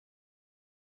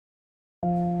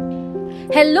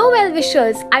Hello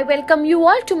well-wishers, I welcome you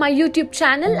all to my YouTube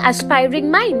channel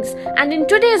Aspiring Minds, and in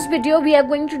today's video we are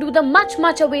going to do the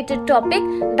much awaited topic,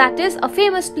 that is a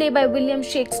famous play by William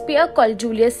Shakespeare called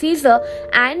Julius Caesar,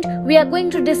 and we are going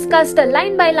to discuss the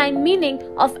line-by-line meaning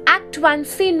of Act 1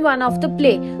 Scene 1 of the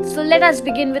play. So let us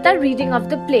begin with a reading of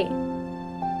the play.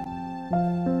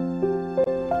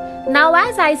 Now,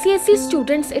 as ICSE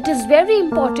students, it is very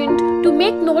important to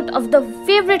make note of the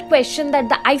favorite question that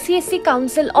the ICSE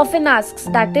Council often asks,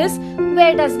 that is,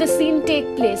 where does the scene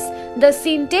take place? The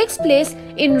scene takes place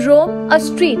in Rome, a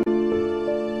street.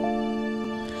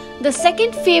 The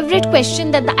second favorite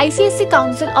question that the ICSE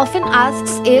Council often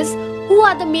asks is, who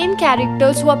are the main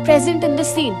characters who are present in the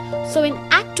scene? So in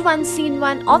Act 1, Scene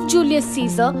 1 of Julius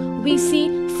Caesar, we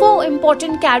see 4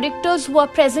 important characters who are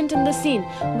present in the scene.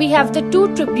 We have the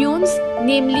 2 tribunes,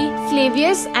 namely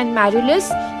Flavius and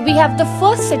Marullus. We have the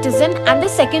first citizen and the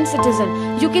second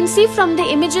citizen. You can see from the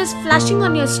images flashing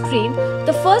on your screen,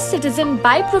 the first citizen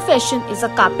by profession is a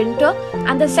carpenter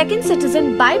and the second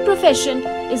citizen by profession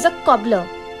is a cobbler.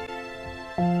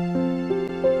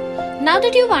 Now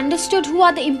that you've understood who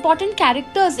are the important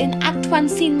characters in Act 1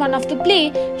 Scene 1 of the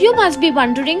play, you must be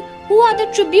wondering, who are the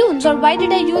tribunes, or why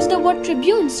did I use the word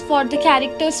tribunes for the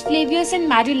characters Flavius and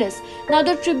Marullus? Now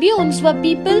the tribunes were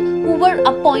people who were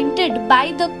appointed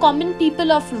by the common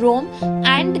people of Rome,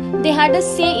 and they had a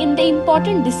say in the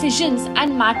important decisions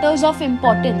and matters of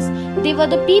importance. They were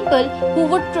the people who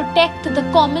would protect the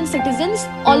common citizens,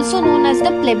 also known as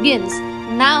the plebeians.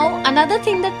 Now another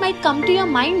thing that might come to your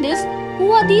mind is,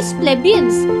 who are these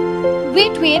plebeians?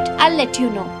 Wait, I'll let you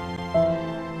know.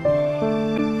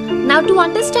 Now to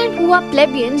understand who are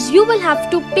plebeians, you will have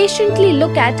to patiently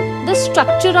look at the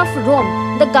structure of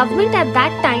Rome. The government at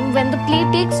that time when the play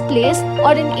takes place,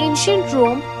 or in ancient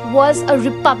Rome, was a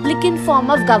republican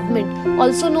form of government,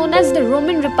 also known as the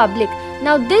Roman Republic.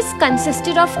 Now this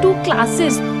consisted of 2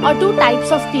 classes or 2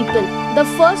 types of people. The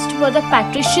first were the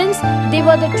patricians. They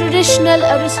were the traditional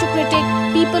aristocratic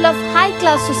people of high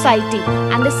class society,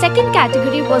 and the second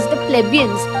category was the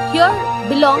plebeians. Here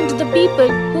belonged the people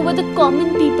who were the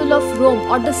common people of Rome,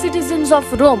 or the citizens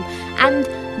of Rome, and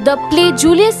the play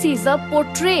Julius Caesar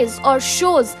portrays or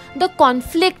shows the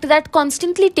conflict that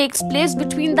constantly takes place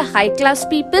between the high class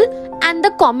people and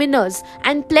the commoners,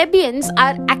 and plebeians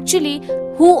are actually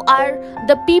who are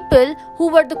the people who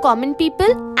were the common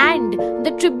people, and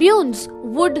the tribunes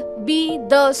would be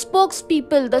the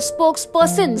spokespeople, the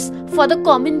spokespersons for the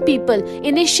common people.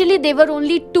 Initially they were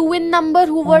only 2 in number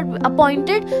who were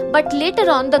appointed, but later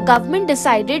on the government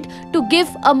decided to give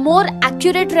a more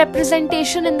accurate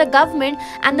representation in the government,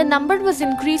 and the number was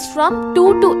increased from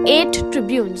 2 to 8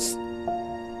 tribunes.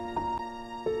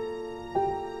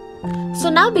 So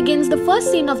now begins the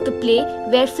first scene of the play,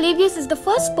 where Flavius is the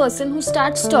first person who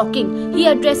starts talking. He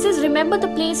addresses, remember the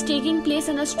play is taking place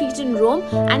in a street in Rome,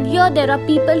 and here there are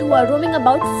people who are roaming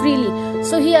about freely.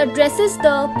 So he addresses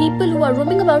the people who are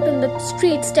roaming about in the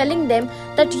streets, telling them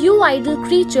that you idle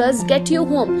creatures, get you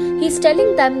home. He's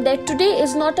telling them that today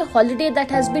is not a holiday that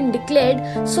has been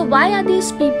declared, so why are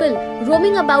these people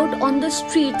roaming about on the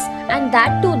streets, and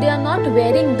that too they are not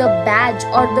wearing the badge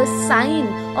or the sign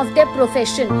of their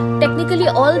profession. Technically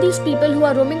all these people who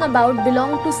are roaming about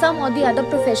belong to some or the other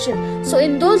profession. So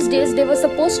in those days they were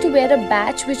supposed to wear a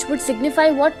badge which would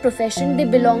signify what profession they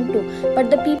belong to.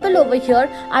 But the people over here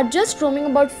are just roaming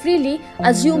about freely,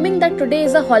 assuming that today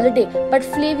is a holiday. But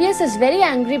Flavius is very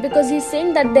angry because he's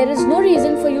saying that there is no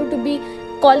reason for you to be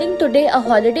calling today a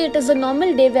holiday. It is a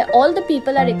normal day where all the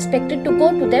people are expected to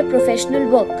go to their professional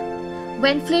work.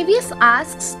 When Flavius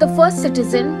asks the first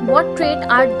citizen, what trade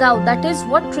art thou? That is,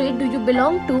 what trade do you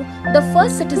belong to? The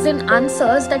first citizen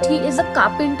answers that he is a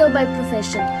carpenter by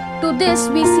profession. To this,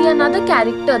 we see another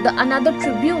character, another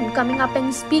tribune coming up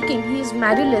and speaking. He is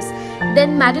Marullus.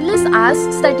 Then Marullus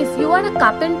asks that if you are a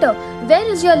carpenter, where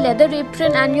is your leather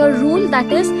apron and your rule?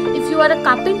 That is, if you are a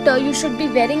carpenter, you should be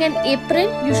wearing an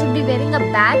apron, you should be wearing a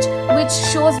badge which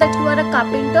shows that you are a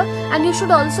carpenter, and you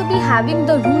should also be having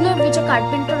the ruler which a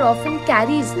carpenter often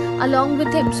carries along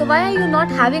with him. So why are you not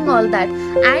having all that?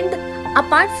 And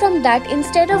apart from that,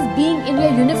 instead of being in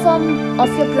your uniform of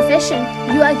your profession,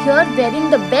 you are here wearing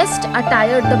the best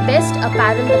attire, the best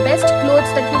apparel, the best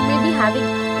clothes that you may be having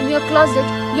in your closet.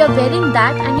 You are wearing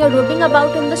that and you are roaming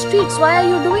about in the streets. Why are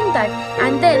you doing that?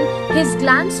 And then his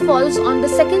glance falls on the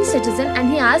second citizen,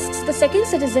 and he asks the second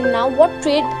citizen, now what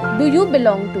trade do you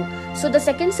belong to? So the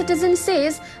second citizen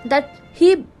says that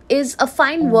he is a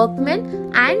fine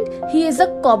workman and he is a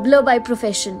cobbler by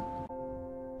profession.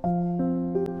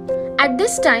 At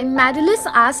this time, Marullus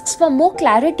asks for more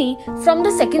clarity from the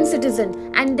second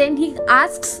citizen, and then he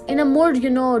asks in a more,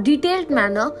 detailed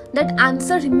manner that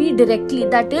answer me directly.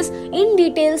 That is, in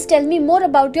details, tell me more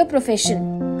about your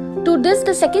profession. To this,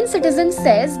 the second citizen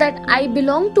says that I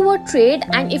belong to a trade,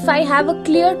 and if I have a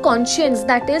clear conscience,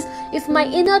 that is, if my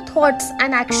inner thoughts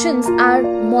and actions are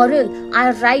moral,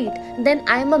 are right, then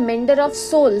I am a mender of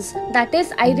souls. That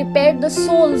is, I repair the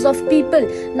souls of people.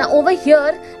 Now over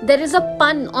here, there is a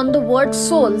pun on the word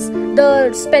souls.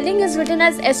 The spelling is written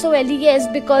as SOLES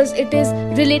because it is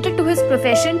related to his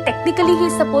profession. Technically, he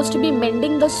is supposed to be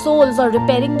mending the soles or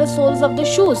repairing the soles of the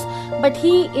shoes. But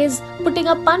he is putting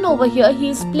a pun over here. He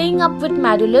is playing up with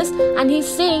Marullus, and he is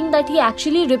saying that he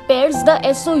actually repairs the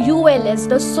SOULS,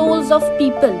 the souls of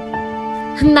people.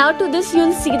 Now to this,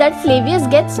 you'll see that Flavius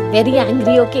gets very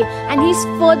angry, okay, and he's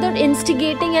further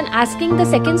instigating and asking the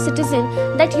second citizen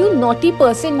that you naughty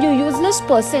person, you useless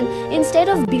person, instead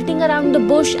of beating around the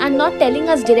bush and not telling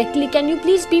us directly, can you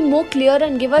please be more clear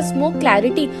and give us more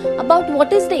clarity about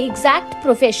what is the exact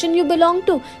profession you belong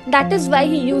to? That is why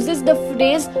he uses the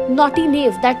phrase naughty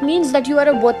knave. That means that you are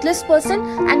a worthless person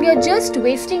and you're just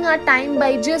wasting our time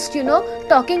by just,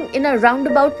 talking in a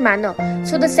roundabout manner.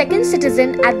 So the second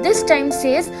citizen at this time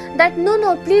says that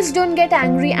no, please don't get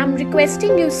angry. I'm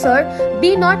requesting you, sir,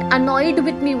 be not annoyed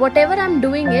with me. Whatever I'm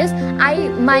doing is,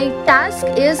 my task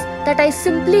is that I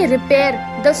simply repair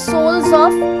the soles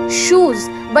of shoes.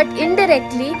 But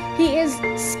indirectly, he is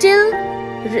still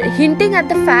hinting at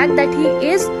the fact that he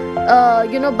is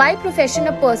by profession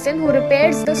a person who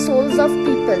repairs the souls of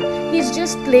people. He's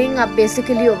just playing up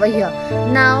basically over here.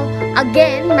 Now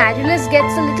again, Marullus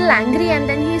gets a little angry, and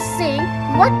then he's saying,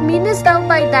 what meanest thou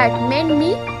by that? Mend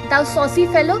me, thou saucy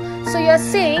fellow? So you're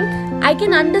saying, I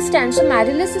can understand. So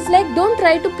Marullus is like, don't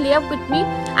try to play up with me.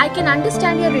 I can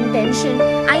understand your intention.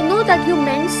 I know that you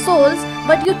mend souls,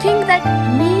 but you think that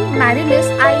me, Marullus,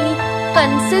 I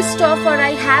consist of, or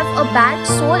I have a bad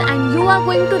soul and you are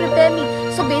going to repair me.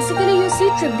 So basically, you see,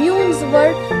 tribunes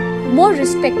were more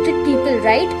respected people,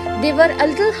 right? They were a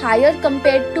little higher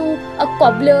compared to a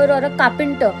cobbler or a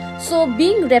carpenter. So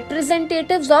being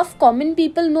representatives of common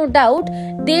people, no doubt,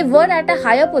 they were at a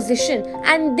higher position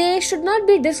and they should not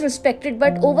be disrespected.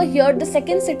 But over here, the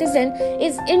second citizen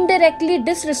is indirectly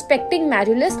disrespecting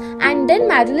Marullus, and then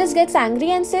Marullus gets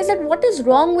angry and says that what is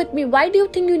wrong with me? Why do you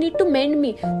think you need to mend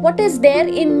me? What is there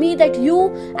in me that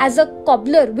you as a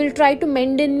cobbler will try to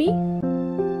mend in me?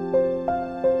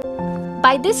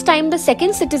 By this time, the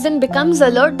second citizen becomes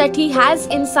alert that he has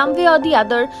in some way or the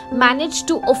other managed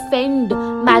to offend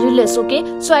Marullus, okay?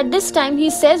 So at this time, he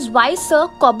says, why sir,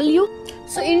 cobble you?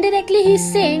 So indirectly,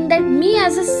 he's saying that me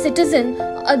as a citizen,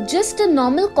 just a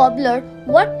normal cobbler,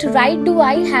 what right do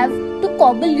I have to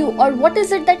cobble you? Or what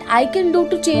is it that I can do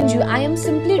to change you? I am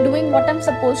simply doing what I'm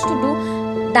supposed to do.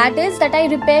 That is that I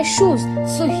repair shoes.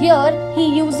 So here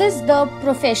he uses the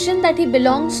profession that he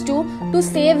belongs to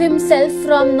save himself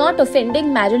from not offending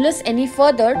Marullus any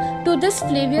further. To this,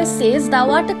 Flavius says,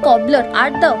 thou art a cobbler,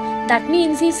 art thou? That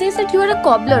means he says that you are a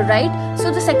cobbler, right?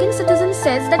 So the second citizen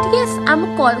says that yes, I'm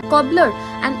a cobbler,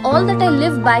 and all that I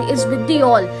live by is with the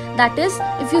awl. That is,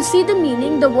 if you see the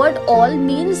meaning, the word awl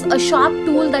means a sharp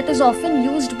tool that is often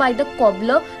used by the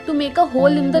cobbler to make a hole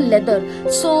in the leather.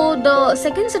 So the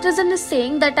second citizen is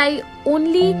saying that I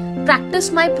only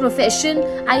practice my profession,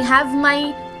 I have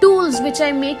my tools which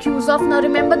I make use of. Now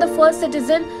remember, the first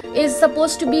citizen is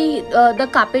supposed to be the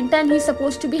carpenter, and he's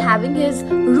supposed to be having his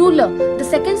ruler. The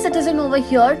second citizen over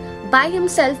here by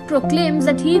himself proclaims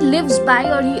that he lives by,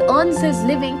 or he earns his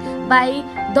living by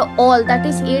the awl, that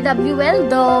is AWL,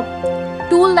 the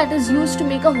tool that is used to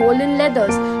make a hole in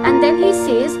leathers. And then he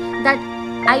says that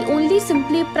I only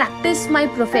simply practice my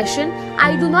profession.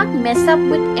 I do not mess up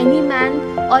with any man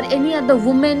or any other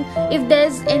woman. If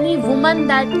there's any woman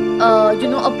that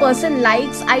a person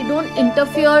likes, I don't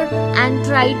interfere and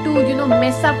try to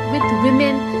mess up with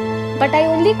women. But I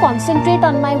only concentrate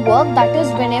on my work. That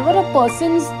is, whenever a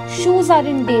person's shoes are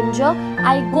in danger,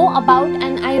 I go about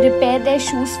and I repair their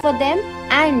shoes for them.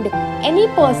 And any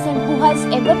person who has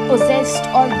ever possessed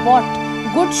or bought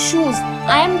good shoes,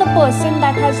 I am the person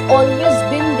that has always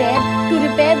been there to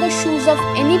repair the shoes of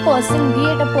any person, be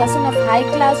it a person of high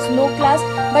class, low class,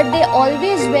 but they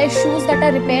always wear shoes that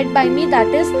are repaired by me. That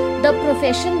is the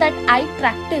profession that I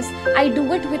practice. I do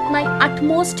it with my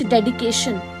utmost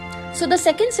dedication. So the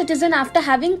second citizen, after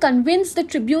having convinced the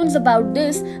tribunes about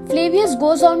this, Flavius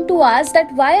goes on to ask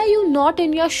that why are you not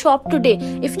in your shop today?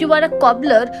 If you are a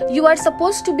cobbler, you are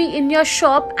supposed to be in your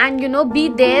shop and be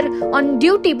there on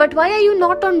duty. But why are you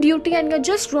not on duty and you're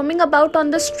just roaming about on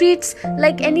the streets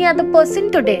like any other person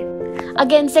today?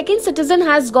 Again, second citizen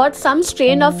has got some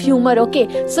strain of humor.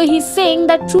 Okay, so he's saying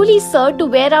that truly, sir, to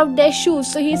wear out their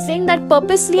shoes. So he's saying that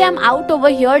purposely I'm out over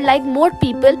here like more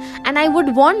people, and I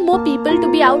would want more people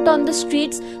to be out on the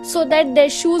streets so that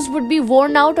their shoes would be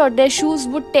worn out or their shoes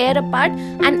would tear apart,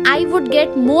 and I would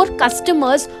get more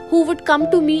customers who would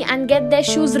come to me and get their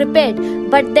shoes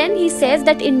repaired. But then he says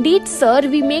that indeed, sir,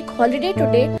 we make holiday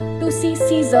today to see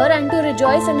Caesar and to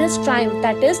rejoice in his triumph.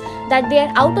 That is, that they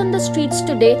are out on the streets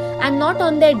today and not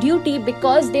on their duty,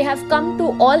 because they have come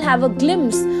to all have a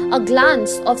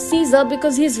glance of Caesar,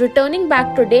 because he is returning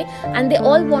back today, and they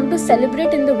all want to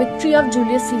celebrate in the victory of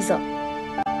Julius Caesar.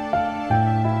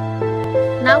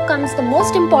 Now comes the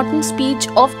most important speech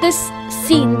of this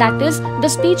scene, that is the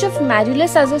speech of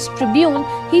Marullus as a tribune.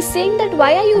 He's saying that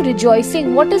why are you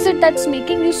rejoicing? What is it that's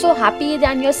making you so happy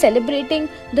and you're celebrating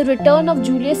the return of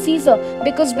Julius Caesar?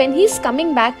 Because when he's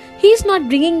coming back, he's not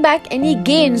bringing back any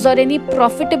gains or any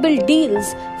profitable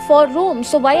deals for Rome.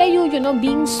 So why are you,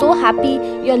 being so happy?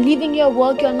 You're leaving your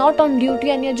work, you're not on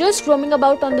duty, and you're just roaming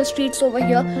about on the streets over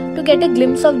here to get a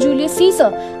glimpse of Julius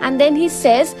Caesar. And then he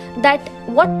says that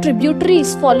what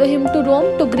tributaries follow him to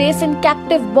Rome to grace in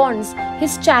captive bonds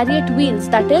his chariot wheels.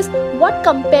 That is, what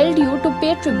compelled you to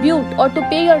pay tribute or to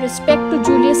pay your respect to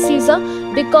Julius Caesar?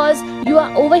 Because you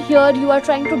are over here, you are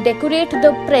trying to decorate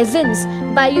the presence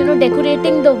by,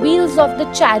 decorating the wheels of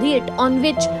the chariot on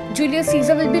which Julius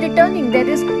Caesar will be returning. There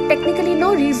is technically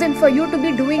no reason for you to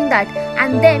be doing that.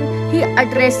 And then he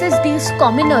addresses these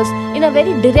commoners in a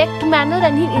very direct manner,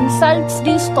 and he insults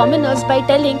these commoners by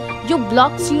telling, you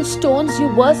blocks, you stones, you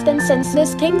worse than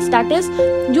senseless things. That is,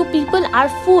 you people are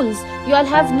fools. You all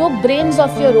have no brains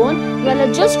of your own. You all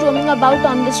are just roaming about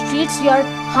on the streets. Your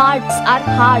hearts are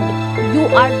hard. You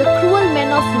are the cruel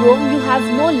men of Rome. You have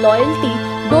no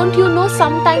loyalty. Don't you know,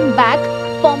 some time back,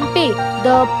 Pompey,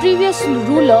 the previous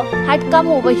ruler, had come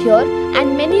over here,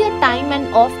 and many a time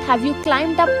and oft have you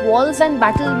climbed up walls and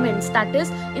battlements. That is,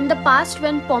 in the past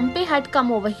when Pompey had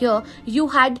come over here, you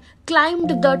had climbed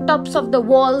the tops of the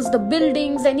walls, the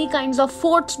buildings, any kinds of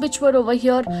forts which were over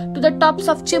here, to the tops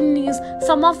of chimneys.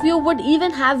 Some of you would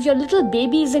even have your little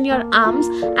babies in your arms,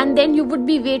 and then you would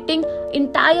be waiting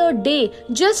entire day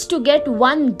just to get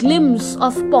one glimpse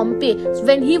of Pompey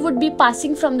when he would be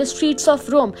passing from the streets of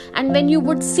Rome. And when you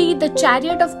would see the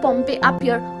chariot of Pompey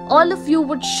appear, all of you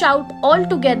would shout all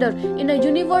together in a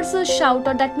universal shout,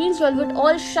 or that means you all would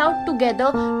all shout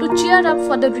together to cheer up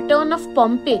for the return of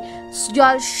Pompey.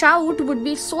 Your shout would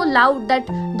be so loud that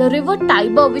the river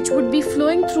Tiber, which would be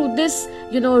flowing through this,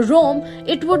 Rome,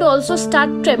 it would also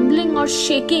start trembling or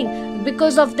shaking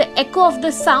because of the echo of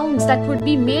the sounds that would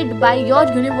be made by your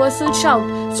universal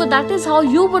shout. So that is how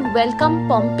you would welcome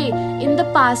Pompey in the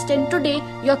past, and today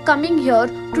you're coming here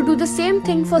to do the same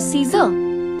thing for Caesar.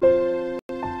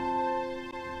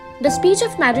 The speech of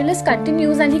Marullus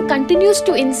continues, and he continues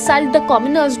to insult the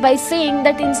commoners by saying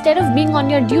that instead of being on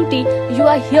your duty, you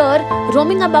are here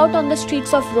roaming about on the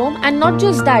streets of Rome. And not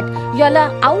just that, you all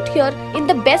are out here in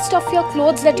the best of your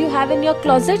clothes that you have in your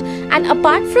closet, and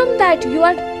apart from that, you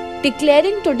are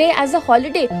declaring today as a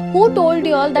holiday. Who told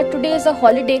you all that today is a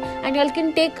holiday and you all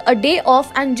can take a day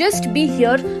off and just be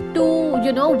here to,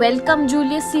 welcome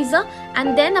Julius Caesar?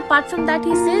 And then apart from that,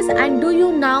 he says, and do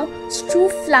you now strew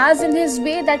flowers in his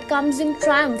way that comes in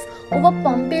triumph over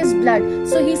Pompey's blood?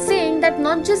 So he's saying that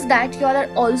not just that, you all are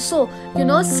also,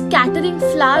 scattering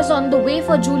flowers on the way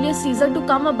for Julius Caesar to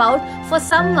come about, for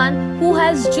someone who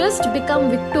has just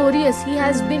become victorious. He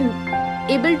has been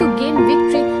able to gain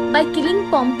victory by killing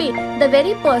Pompey, the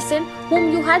very person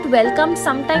whom you had welcomed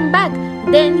some time back.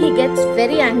 Then he gets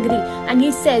very angry and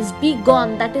he says, be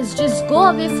gone, that is, just go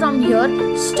away from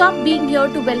here, stop being here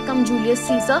to welcome Julius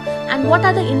Caesar. And what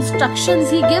are the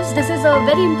instructions he gives? This is a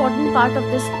very important part of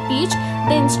this speech.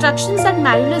 The instructions that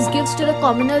Marullus gives to the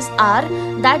commoners are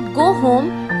that go home,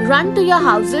 run to your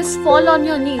houses, fall on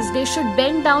your knees. They should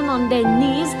bend down on their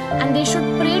knees and they should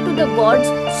pray to the gods,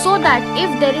 so that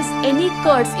if there is any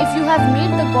curse, if you have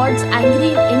made the gods angry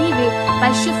in any way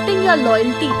by shifting your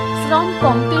loyalty from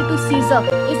Pompey to Caesar,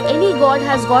 if any god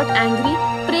has got angry,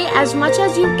 pray as much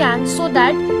as you can so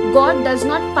that God does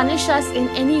not punish us in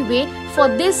any way for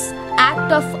this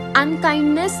act of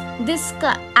unkindness, this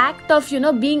act of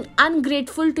being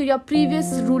ungrateful to your previous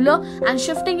ruler and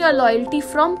shifting your loyalty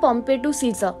from Pompey to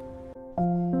Caesar.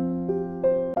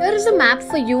 Here is a map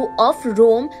for you of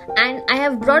Rome, and I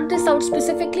have brought this out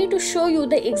specifically to show you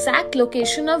the exact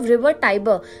location of river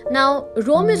Tiber. Now,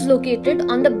 Rome is located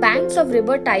on the banks of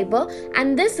river Tiber,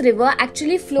 and this river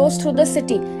actually flows through the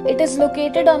city. It is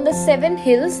located on the 7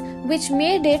 hills, which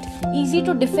made it easy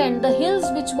to defend. The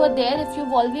hills which were there, if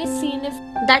you've always seen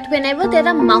that whenever there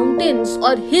are mountains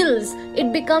or hills,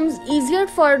 it becomes easier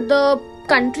for the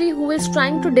country who is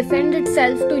trying to defend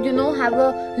itself to have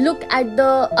a look at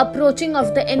the approaching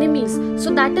of the enemies.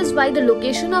 So that is why the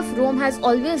location of Rome has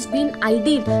always been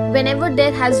ideal whenever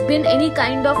there has been any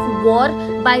kind of war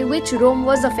by which Rome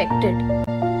was affected.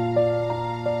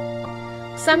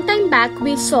 Sometime back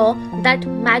we saw that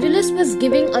Marullus was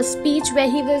giving a speech where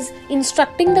he was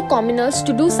instructing the commoners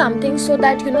to do something so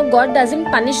that God doesn't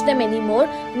punish them anymore.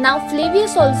 Now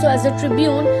Flavius also, as a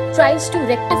tribune, tries to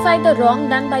rectify the wrong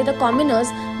done by the commoners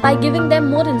by giving them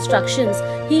more instructions.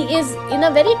 He is in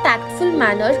a very tactful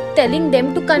manner telling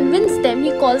them to convince them.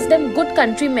 He calls them good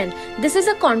countrymen. This is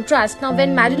a contrast. Now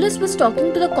when Marullus was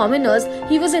talking to the commoners,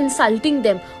 he was insulting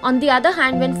them. On the other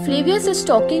hand, when Flavius is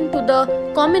talking to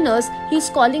the commoners, he's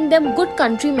calling them good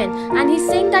countrymen, and he's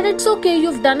saying that it's okay,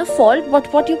 you've done a fault,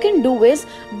 but what you can do is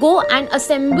go and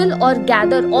assemble or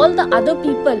gather all the other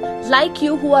people like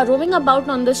you who are roaming about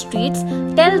on the streets.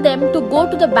 Tell them to go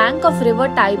to the bank of river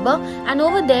Tiber, and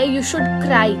over there you should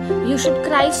cry. You should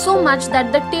cry so much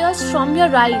that the tears from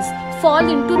your eyes fall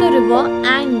into the river,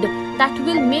 and that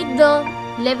will make the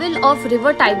level of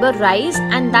river Tiber rise,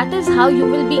 and that is how you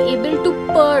will be able to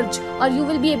purge, or you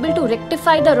will be able to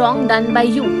rectify the wrong done by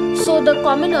you. So the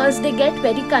commoners, they get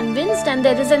very convinced, and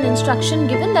there is an instruction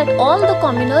given that all the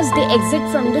commoners, they exit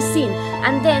from the scene.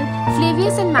 And then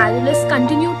Flavius and Marullus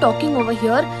continue talking over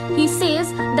here. He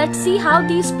says that see how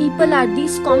these people are,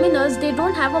 these commoners, they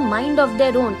don't have a mind of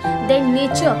their own. Their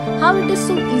nature, how it is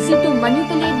so easy to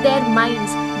manipulate their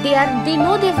minds. They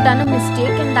know they've done a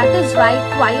mistake, and that is why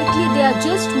quietly they are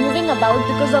just moving about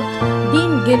because of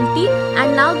being guilty,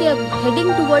 and now they are heading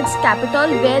towards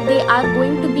Capitol where they are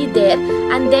going to be there.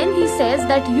 And then he says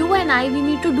that you and I, we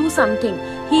need to do something.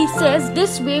 He says,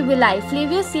 this way will I.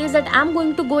 Flavius says that I'm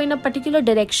going to go in a particular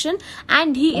direction,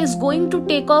 and he is going to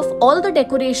take off all the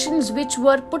decorations which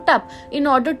were put up in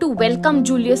order to welcome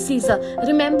Julius Caesar.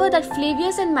 Remember that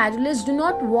Flavius and Marullus do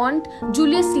not want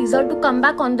Julius Caesar to come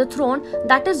back on the throne.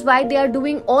 That is why they are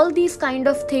doing all these kind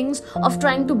of things of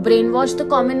trying to brainwash the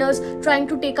commoners, trying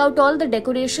to take out all the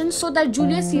decorations so that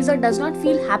Julius Caesar does not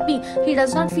feel happy. He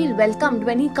does not feel welcomed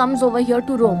when he comes over here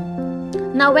to Rome.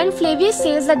 Now when Flavius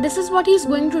says that this is what he is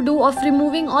going to do of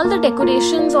removing all the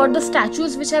decorations or the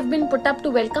statues which have been put up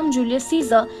to welcome Julius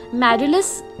Caesar,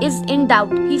 Marullus is in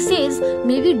doubt. He says,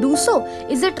 may we do so?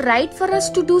 Is it right for us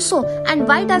to do so? And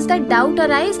why does that doubt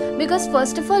arise? Because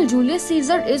first of all, Julius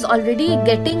Caesar is already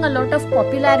getting a lot of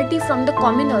popularity from the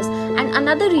commoners. And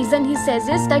another reason he says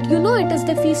is that it is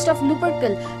the feast of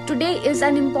Lupercal. Today is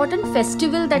an important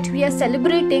festival that we are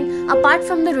celebrating apart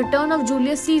from the return of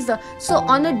Julius Caesar. So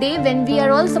on a day when we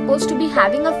are all supposed to be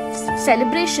having a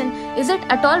celebration, is it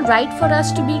at all right for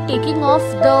us to be taking off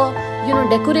the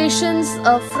decorations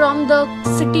from the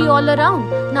city all around?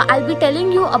 Now I'll be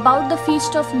telling you about the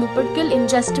feast of Lupercal in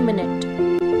just a minute.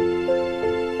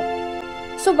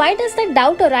 So why does that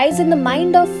doubt arise in the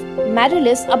mind of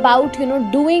Marullus about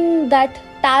doing that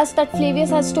task that Flavius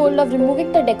has told of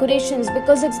removing the decorations?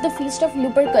 Because it's the feast of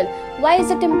Lupercal. Why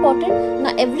is it important?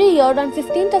 Now every year on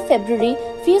 15th of February,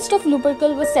 Feast of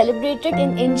Lupercal was celebrated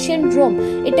in ancient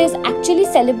Rome. It is actually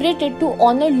celebrated to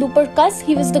honor Lupercus.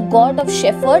 He was the god of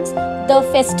shepherds. The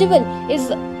festival is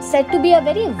said to be a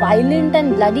very violent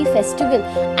and bloody festival.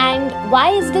 And why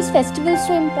is this festival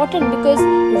so important? Because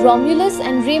Romulus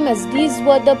and Remus, these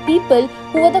were the people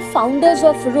who were the founders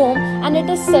of Rome, and it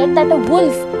is said that a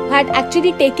wolf had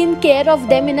actually taken care of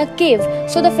them in a cave.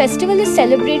 So the festival is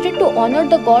celebrated to honor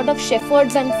the god of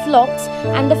shepherds and flocks,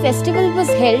 and the festival was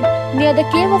held near the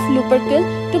cave of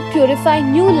Lupercal to purify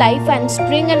new life and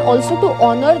spring, and also to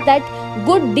honor that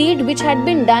good deed which had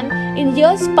been done in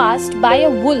years past by a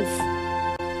wolf.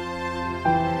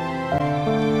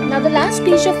 Now the last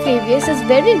speech of Flavius is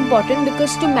very important,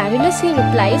 because to Marullus he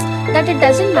replies that it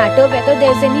doesn't matter whether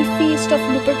there is any feast of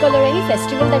Lupercal or any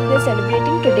festival that we are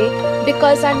celebrating today,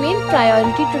 because our main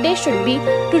priority today should be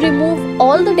to remove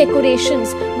all the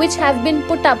decorations which have been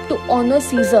put up to honor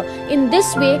Caesar. In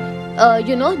this way,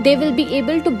 they will be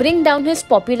able to bring down his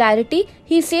popularity.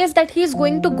 He says that he is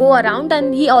going to go around,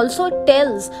 and he also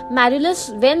tells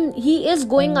Marullus when he is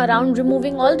going around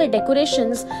removing all the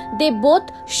decorations, they both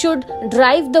should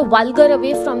drive the vulgar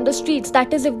away from the streets.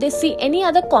 That is, if they see any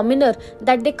other commoner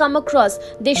that they come across,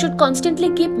 they should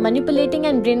constantly keep manipulating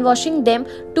and brainwashing them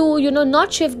to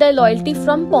not shift their loyalty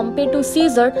from Pompey to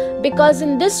Caesar, because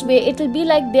in this way it will be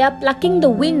like they are plucking the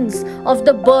wings of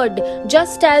the bird.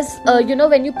 Just as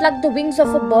when you pluck the wings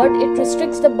of a bird, it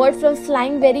restricts the bird from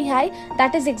flying very high.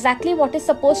 That is exactly what is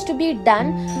supposed to be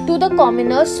done to the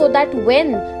commoners, so that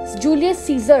when Julius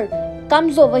Caesar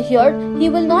comes over here, he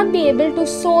will not be able to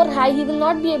soar high, he will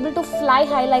not be able to fly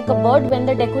high like a bird. When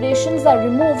the decorations are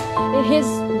removed, his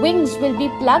wings will be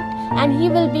plucked and he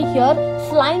will be here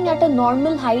flying at a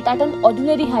normal height, at an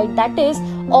ordinary height. That is,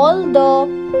 all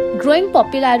the growing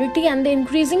popularity and the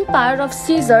increasing power of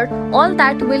Caesar, all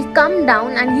that will come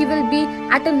down and he will be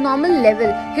at a normal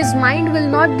level. His mind will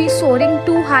not be soaring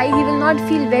too high, he will not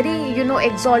feel very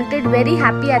exalted, very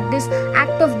happy at this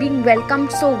act of being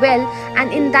welcomed so well,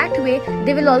 and in that way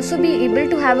they will also be able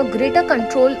to have a greater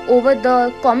control over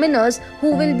the commoners,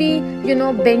 who will be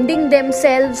bending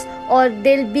themselves, or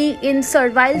they'll be in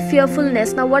servile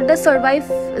fearfulness. Now what does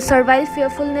servile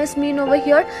fearfulness mean over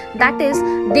here? That is,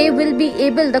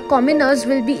 the commoners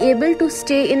will be able to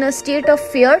stay in a state of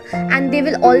fear, and they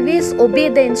will always obey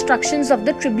the instructions of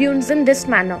the tribunes in this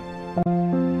manner.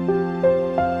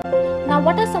 Now,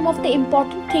 what are some of the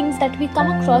important things that we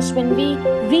come across when we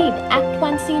read Act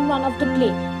 1, Scene 1 of the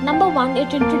play? Number 1,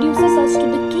 it introduces us to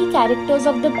the key characters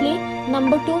of the play.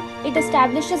 Number 2, it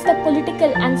establishes the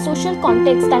political and social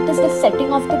context, that is the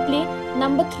setting of the play.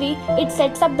 Number 3, it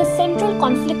sets up the central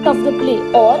conflict of the play,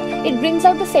 or it brings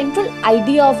out the central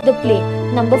idea of the play.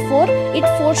 Number 4, it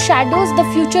foreshadows the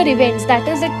future events, that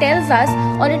is, it tells us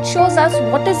or it shows us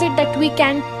what is it that we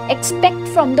can expect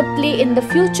from the play in the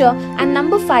future. And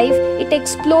number 5, it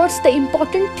explores the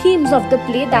important themes of the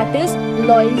play, that is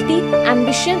loyalty,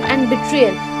 ambition and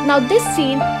betrayal. Now this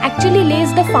scene actually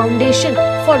lays the foundation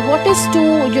for what is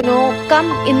to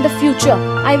come in the future.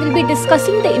 I will be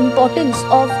discussing the importance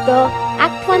of the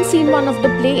Act 1 Scene 1 of the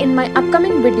play in my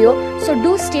upcoming video, so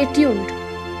do stay tuned.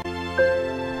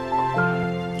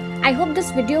 I hope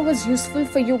this video was useful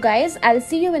for you guys. I'll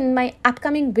see you in my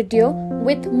upcoming video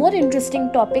with more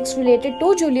interesting topics related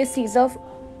to Julius Caesar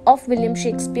of William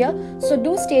Shakespeare. So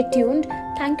do stay tuned.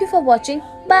 Thank you for watching.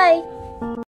 Bye.